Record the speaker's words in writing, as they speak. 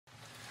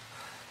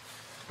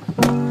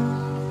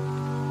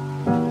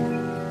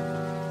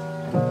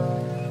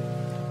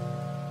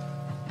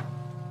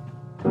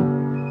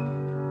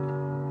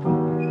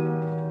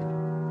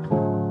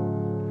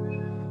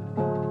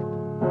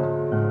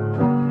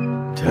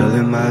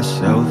Telling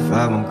myself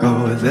I won't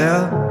go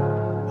there.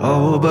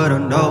 Oh, but I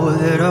know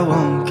that I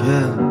won't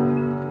care.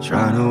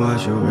 Trying to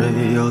wash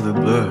away all the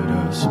blood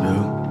I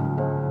spilled.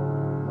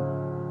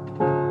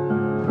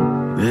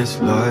 This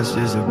loss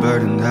is a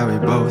burden that we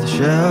both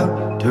share.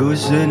 Two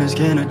sinners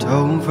can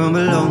atone from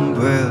a lone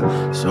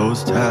prayer.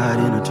 Souls tied,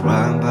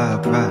 intertwined by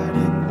pride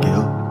and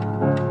guilt.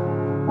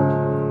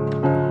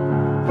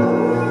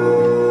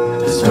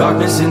 There's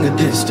darkness in the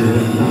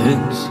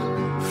distance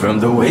from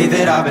the way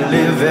that I've been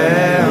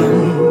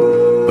living,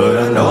 but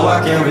I know I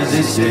can't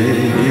resist it.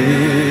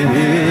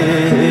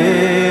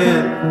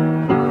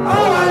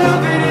 Oh, I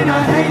love it and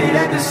I hate it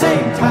at the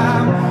same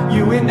time.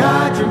 You and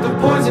I drink the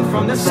poison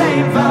from the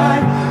same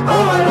vine.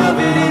 Oh, I love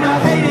it and I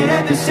hate it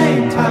at the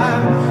same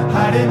time.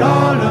 Hiding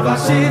all of our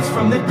sins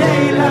from the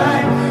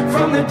daylight,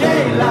 from the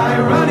daylight,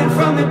 running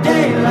from the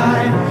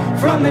daylight,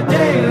 from the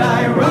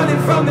daylight,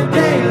 running from the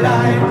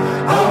daylight.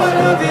 Oh, I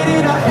love it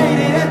and I hate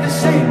it at the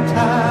same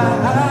time.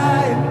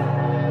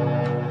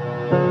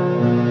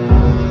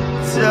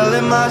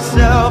 Telling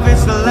myself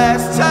it's the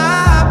last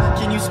time.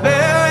 Can you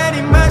spare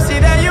any mercy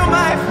that you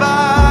might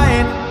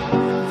find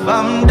if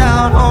I'm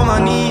down on my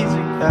knees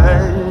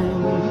again?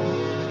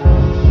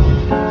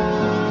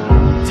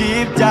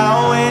 Deep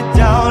down, way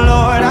down,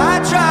 Lord,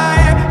 I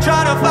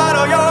try to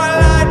follow your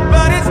light,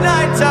 but it's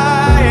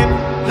nighttime.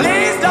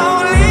 Please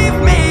don't leave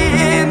me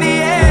in the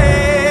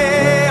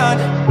end.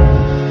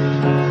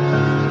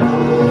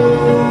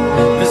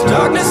 There's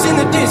darkness in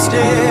the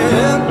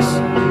distance.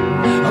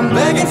 I'm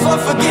begging for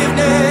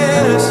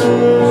forgiveness,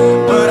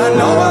 but I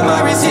know I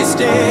might resist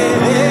it.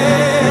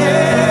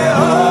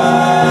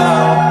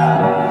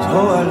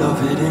 Oh, I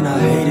love it and I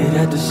hate it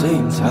at the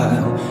same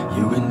time.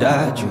 You and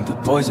I drink the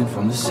poison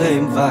from the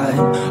same vine.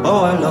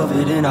 Oh, I love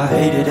it and I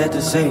hate it at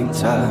the same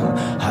time.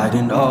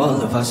 Hiding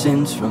all of our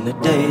sins from the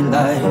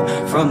daylight,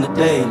 from the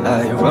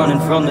daylight,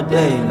 running from the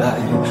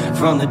daylight,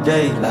 from the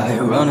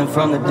daylight, running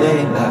from the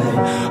daylight.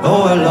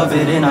 Oh, I love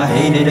it and I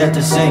hate it at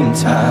the same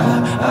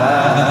time.